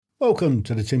Welcome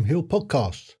to the Tim Hill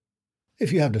podcast.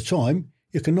 If you have the time,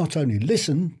 you can not only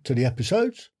listen to the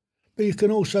episodes, but you can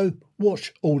also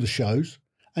watch all the shows,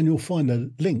 and you'll find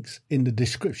the links in the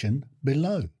description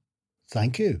below.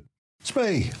 Thank you. It's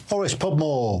me, Horace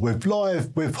Podmore, with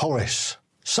Live with Horace.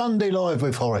 Sunday Live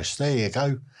with Horace. There you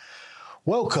go.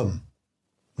 Welcome.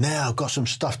 Now I've got some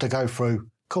stuff to go through.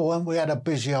 Cool, haven't we had a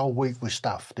busy old week with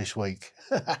stuff this week?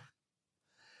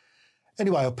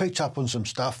 Anyway, I picked up on some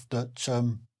stuff that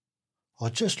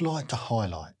I'd just like to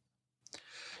highlight.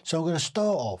 So I'm going to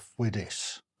start off with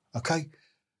this, okay?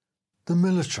 The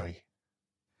military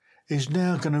is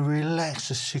now going to relax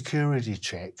the security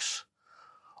checks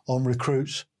on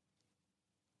recruits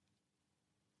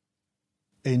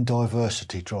in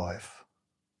diversity drive.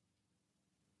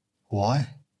 Why?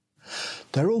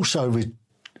 They're also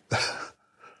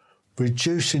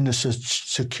reducing the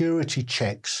security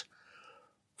checks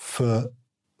for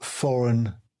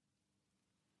foreign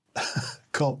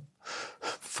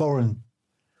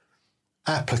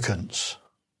applicants.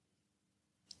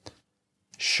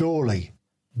 Surely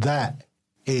that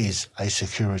is a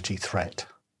security threat.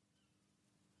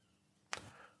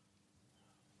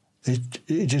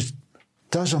 It just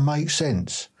doesn't make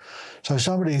sense. So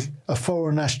somebody, a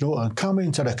foreign national, and come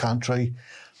into the country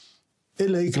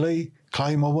illegally,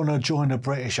 claim I want to join the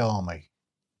British Army.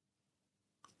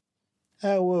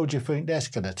 How well do you think that's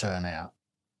going to turn out?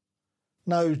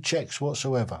 No checks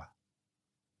whatsoever.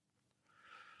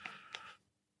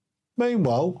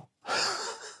 Meanwhile,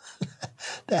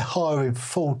 they're hiring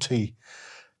 40,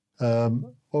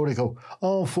 armed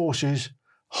forces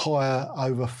hire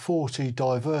over 40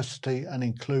 diversity and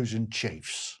inclusion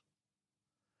chiefs.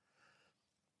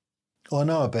 I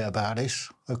know a bit about this,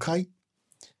 okay?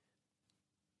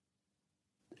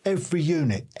 Every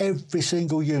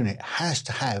single unit has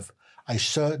to have a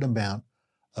certain amount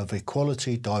of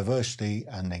equality, diversity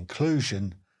and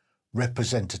inclusion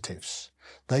representatives.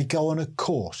 They go on a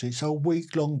course. It's a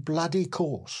week-long bloody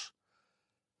course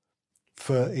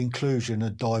for inclusion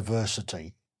and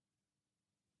diversity.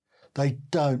 They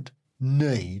don't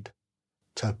need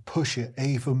to push it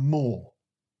even more.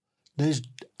 There's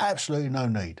absolutely no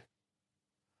need.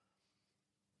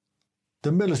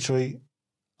 The military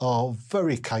are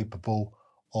very capable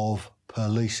of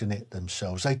policing it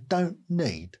themselves. They don't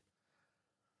need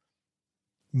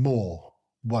more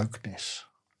wokeness.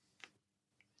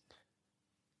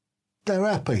 They're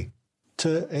happy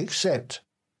to accept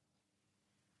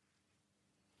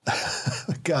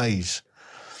gays,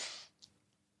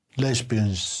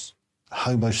 lesbians,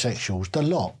 homosexuals, the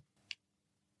lot.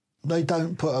 They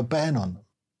don't put a ban on them.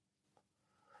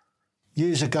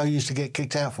 Years ago, you used to get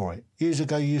kicked out for it. Years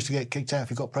ago, you used to get kicked out if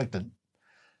you got pregnant.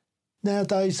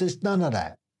 Nowadays, there's none of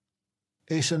that.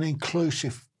 It's an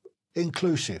inclusive.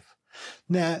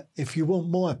 Now, if you want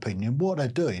my opinion, what they're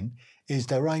doing is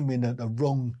they're aiming at the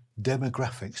wrong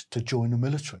demographics to join the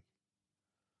military.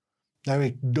 They're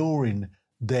ignoring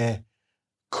their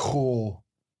core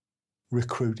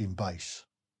recruiting base.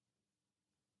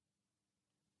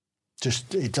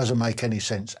 Just, it doesn't make any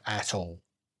sense at all.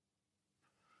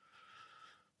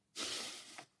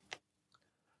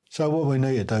 So what we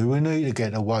need to do, we need to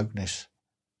get the wokeness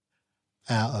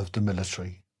out of the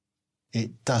military.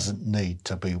 It doesn't need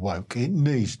to be woke. It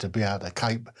needs to be able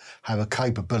to have a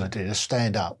capability to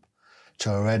stand up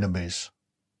to our enemies.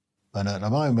 And at the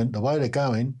moment, the way they're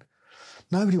going,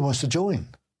 nobody wants to join.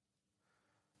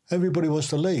 Everybody wants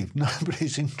to leave.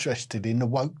 Nobody's interested in the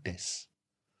wokeness.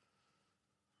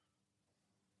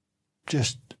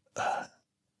 Just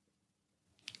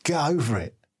get over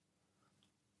it.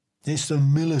 It's the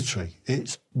military.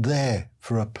 It's there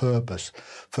for a purpose,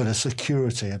 for the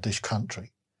security of this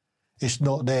country. It's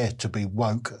not there to be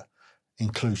woke,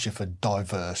 inclusive and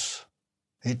diverse.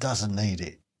 It doesn't need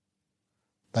it.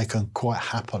 They can quite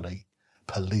happily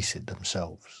police it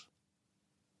themselves.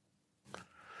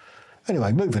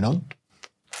 Anyway, moving on.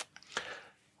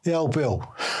 The old Bill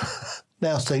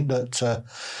now think that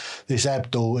this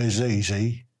Abdul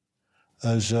Azizi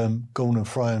has gone and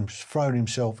thrown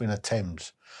himself in the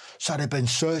Thames. So they've been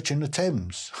searching the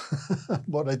Thames.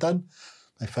 What they done?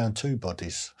 They found 2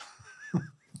 bodies.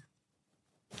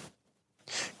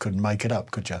 Couldn't make it up,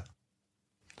 could you?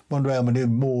 Wonder how many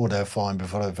more they'll find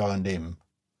before they find him.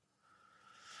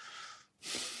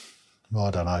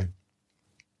 I don't know.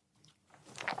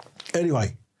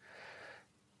 Anyway,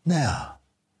 now,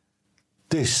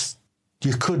 this,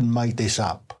 you couldn't make this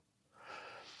up.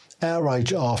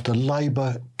 Outrage after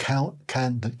Labour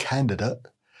candidate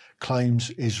claims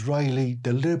Israel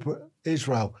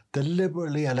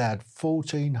deliberately allowed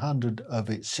 1,400 of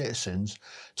its citizens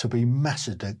to be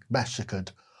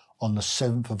massacred on the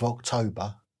 7th of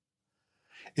October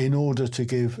in order to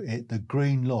give it the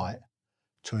green light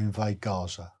to invade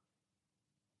Gaza.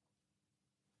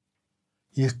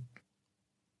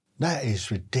 That is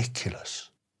ridiculous.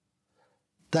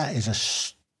 That is a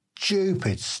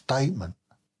stupid statement.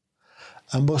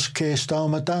 And what's Keir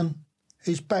Starmer done?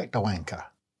 He's backed the wanker.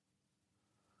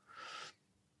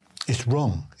 It's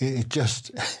wrong. It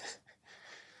just...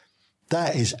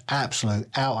 that is absolute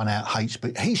out-and-out hate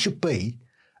speech. He should be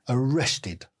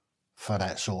arrested for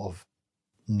that sort of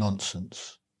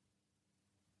nonsense.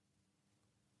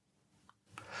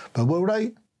 But will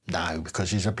they? No,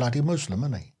 because he's a bloody Muslim,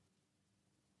 isn't he?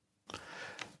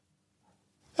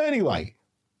 Anyway,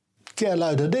 get a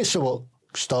load of this, what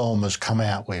Starmer's come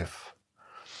out with.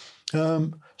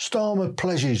 Starmer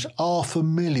pledges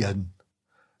 500,000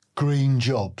 green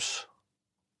jobs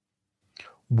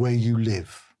where you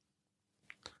live.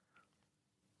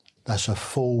 That's a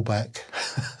fallback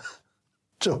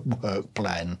to work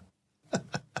plan.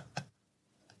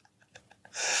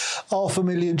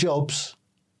 500,000 jobs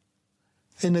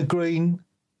in the green.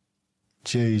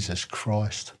 Jesus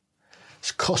Christ.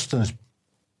 It's costing us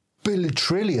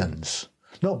trillions,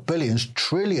 not billions,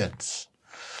 trillions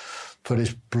for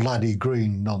this bloody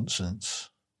green nonsense.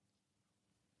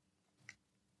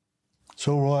 It's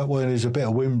all right when there's a bit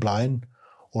of wind blowing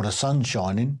or the sun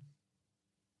shining,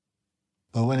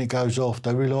 but when it goes off,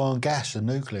 they rely on gas and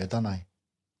nuclear, don't they?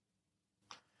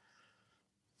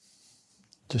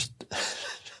 Just,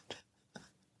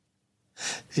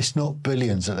 it's not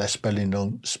billions that they're spending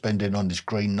on this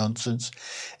green nonsense.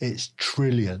 It's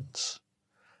trillions.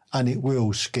 And it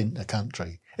will skint the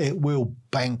country. It will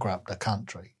bankrupt the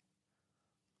country.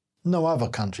 No other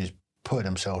countries put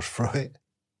themselves through it.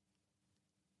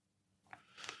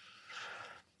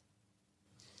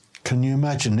 Can you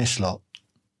imagine this lot?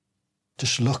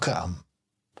 Just look at them.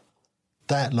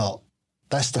 That lot,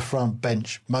 that's the front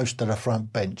bench, most of the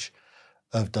front bench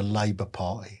of the Labour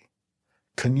Party.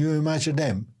 Can you imagine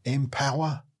them in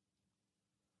power?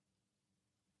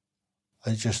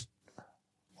 I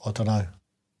don't know.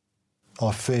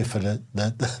 I fear for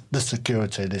the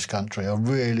security of this country. I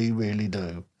really, really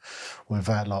do, with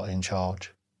that lot in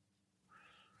charge.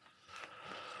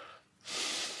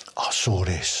 I saw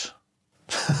this.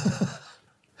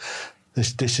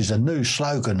 This is a new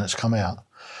slogan that's come out.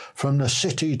 From the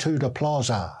city to the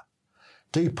plaza.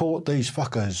 Deport these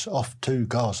fuckers off to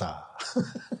Gaza.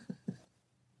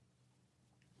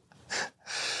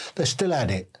 They're still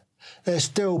at it. They're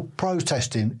still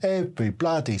protesting every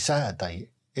bloody Saturday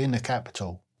in the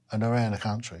capital and around the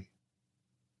country.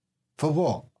 For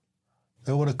what?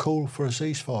 They want to call for a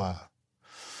ceasefire.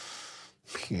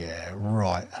 Yeah,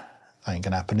 right. Ain't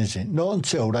going to happen, is it? Not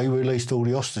until they released all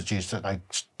the hostages that they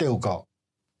still got.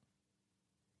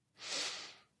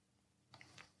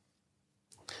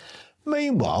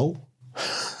 Meanwhile,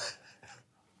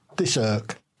 this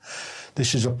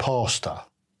is a pastor,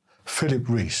 Philip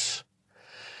Rees.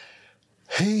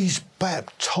 He's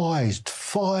baptised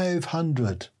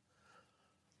 500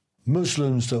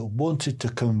 Muslims that wanted to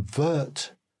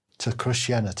convert to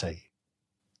Christianity.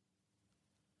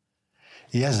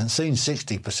 He hasn't seen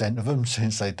 60% of them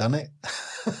since they've done it.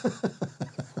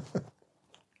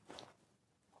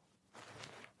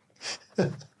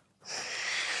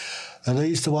 Are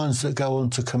these the ones that go on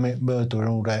to commit murder and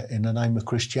all that in the name of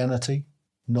Christianity,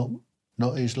 not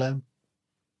Islam?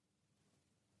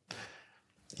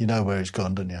 You know where it's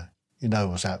gone, don't you? You know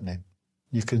what's happening.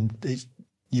 You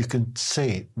can see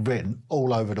it written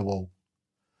all over the wall,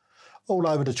 all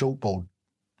over the chalkboard.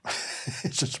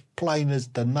 It's as plain as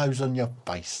the nose on your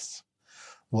face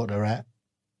what they're at.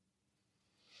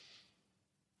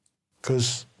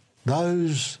 Because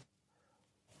those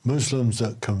Muslims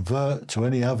that convert to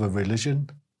any other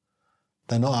religion,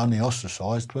 they're not only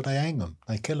ostracised, but they hang them,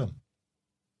 they kill them.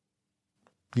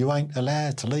 You ain't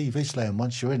allowed to leave Islam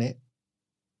once you're in it.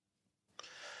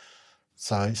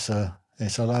 So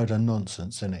it's a load of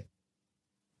nonsense, isn't it?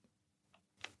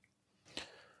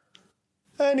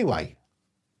 Anyway,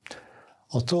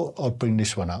 I thought I'd bring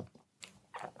this one up.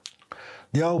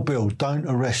 The old bill don't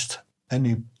arrest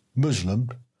any Muslim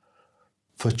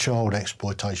for child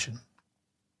exploitation.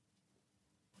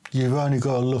 You've only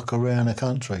got to look around the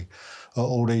country at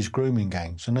all these grooming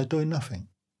gangs and they're doing nothing.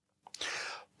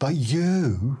 But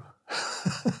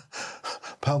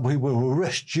but we will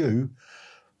arrest you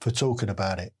for talking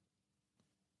about it.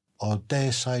 I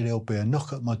dare say there'll be a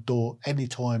knock at my door any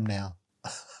time now.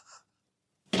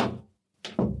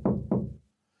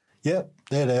 Yep,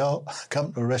 there they are.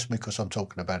 Come to arrest me because I'm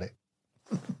talking about it.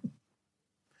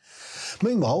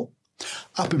 Meanwhile,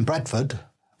 up in Bradford,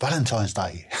 Valentine's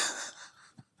Day.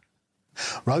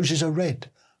 Roses are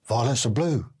red, violets are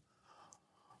blue.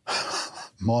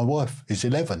 My wife is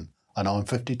 11 and I'm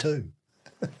 52.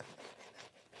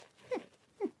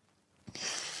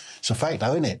 It's a fact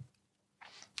though, isn't it?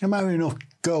 You're marrying off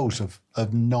girls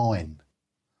of 9.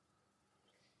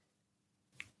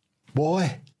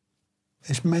 Why?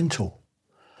 It's mental.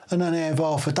 And then they have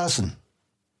half a dozen.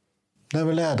 They're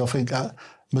allowed, I think,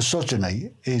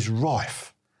 misogyny is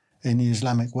rife in the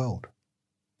Islamic world.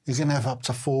 You can have up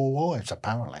to 4 wives,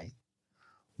 apparently.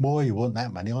 Why you want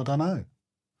that many, I don't know.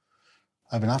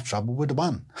 I have enough trouble with the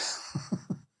one.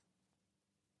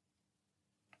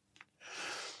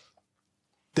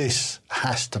 This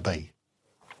has to be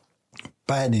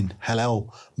banning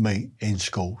halal meat in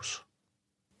schools.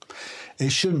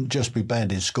 It shouldn't just be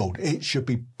banned in schools. It should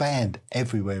be banned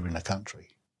everywhere in the country.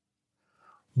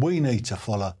 We need to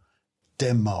follow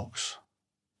Denmark's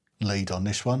lead on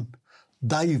this one.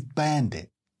 They've banned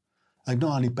it. They've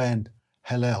not only banned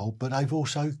halal, but they've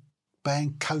also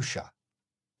banned kosher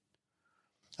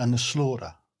and the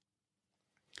slaughter.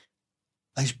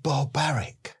 It's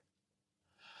barbaric.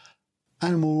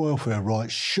 Animal welfare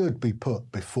rights should be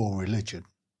put before religion.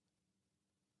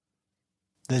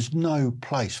 There's no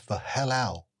place for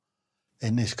halal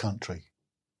in this country.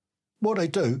 What they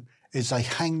do is they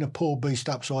hang the poor beast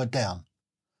upside down,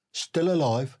 still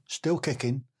alive, still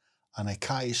kicking, and they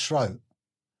cut its throat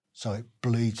so it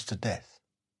bleeds to death.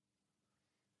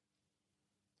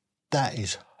 That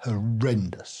is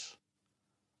horrendous.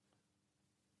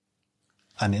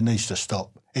 And it needs to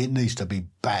stop. It needs to be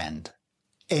banned.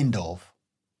 End of.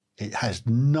 It has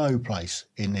no place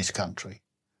in this country.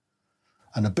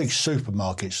 And the big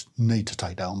supermarkets need to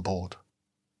take that on board.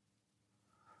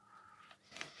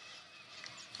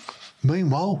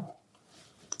 Meanwhile,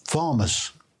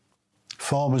 farmers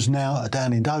now are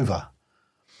down in Dover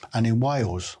and in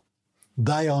Wales.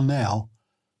 They are now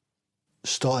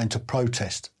starting to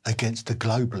protest against the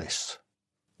globalists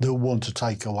that want to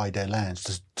take away their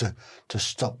lands to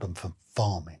stop them from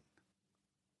farming.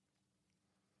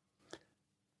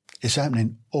 It's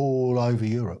happening all over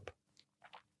Europe.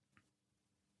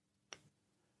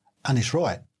 And it's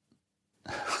right.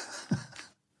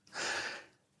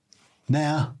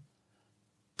 Now,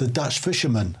 the Dutch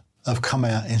fishermen have come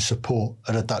out in support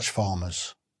of the Dutch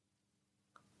farmers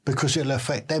because it'll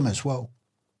affect them as well.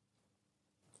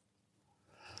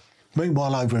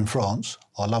 Meanwhile, over in France,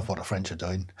 I love what the French are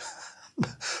doing.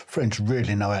 French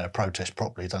really know how to protest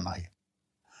properly, don't they?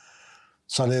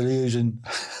 So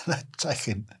they're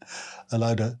taking a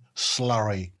load of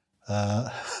slurry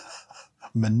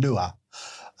manure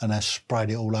and they sprayed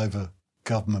it all over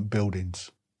government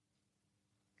buildings.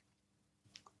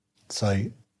 So,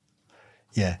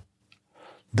 yeah,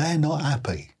 they're not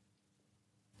happy.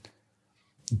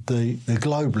 The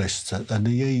globalists and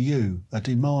the EU are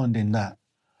demanding that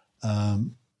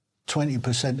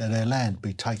 20% of their land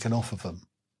be taken off of them.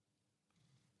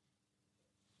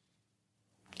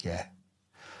 Yeah.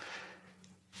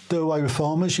 Do away with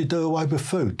farmers, you do away with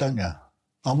food, don't you?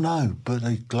 Oh no, but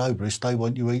the globalists, they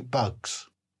want you to eat bugs.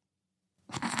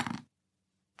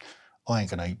 I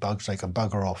ain't going to eat bugs, they can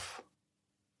bugger off.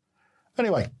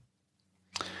 Anyway,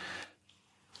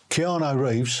 Keanu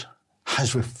Reeves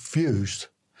has refused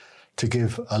to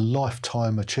give a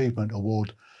Lifetime Achievement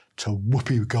Award to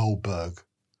Whoopi Goldberg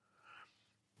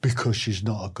because she's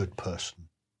not a good person.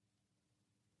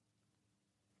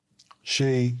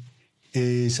 She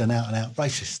is an out-and-out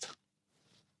racist.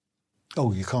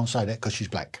 Oh, you can't say that because she's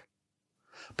black.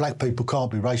 Black people can't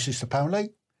be racist, apparently.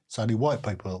 It's only white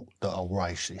people that are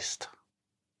racist.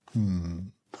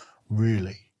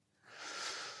 Really?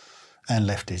 And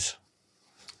lefties.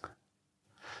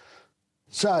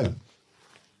 So,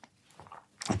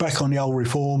 back on the old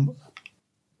reform.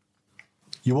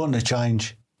 You want to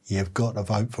change, you've got to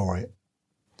vote for it.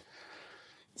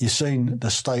 You've seen the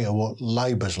state of what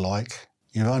Labour's like.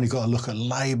 You've only got to look at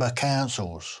Labour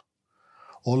councils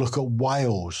or look at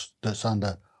Wales that's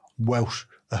under Welsh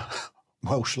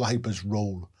Labour's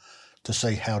rule to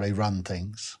see how they run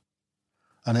things.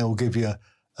 And it will give you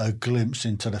a glimpse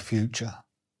into the future.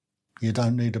 You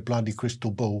don't need a bloody crystal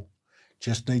ball,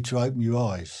 just need to open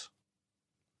your eyes.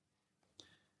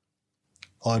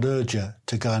 I'd urge you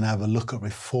to go and have a look at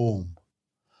Reform.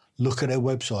 Look at their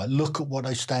website, look at what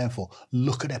they stand for,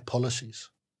 look at their policies.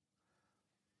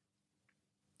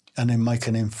 And then make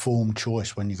an informed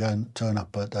choice when you go and turn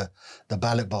up at the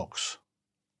ballot box.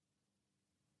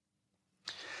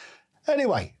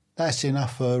 Anyway, that's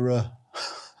enough for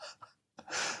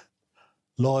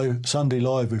Sunday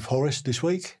Live with Horace this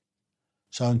week.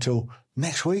 So until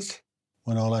next week,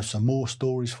 when I'll have some more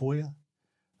stories for you,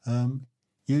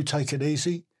 you take it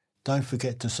easy. Don't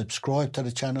forget to subscribe to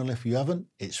the channel if you haven't.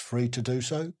 It's free to do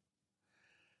so.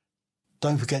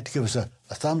 Don't forget to give us a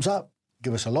thumbs up,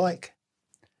 give us a like,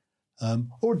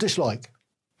 or a dislike.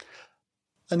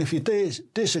 And if you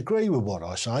disagree with what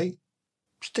I say,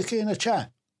 stick it in a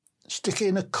chat, stick it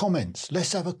in the comments.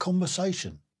 Let's have a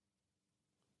conversation.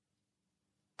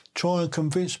 Try and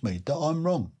convince me that I'm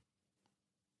wrong.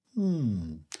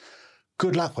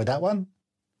 Good luck with that one.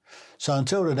 So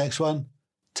until the next one,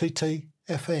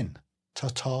 TTFN.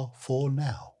 Ta-ta for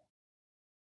now.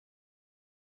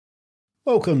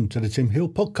 Welcome to the Tim Hill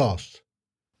Podcast.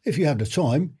 If you have the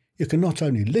time, you can not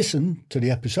only listen to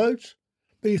the episodes,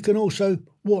 but you can also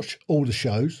watch all the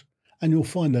shows, and you'll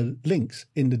find the links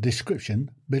in the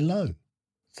description below.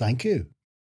 Thank you.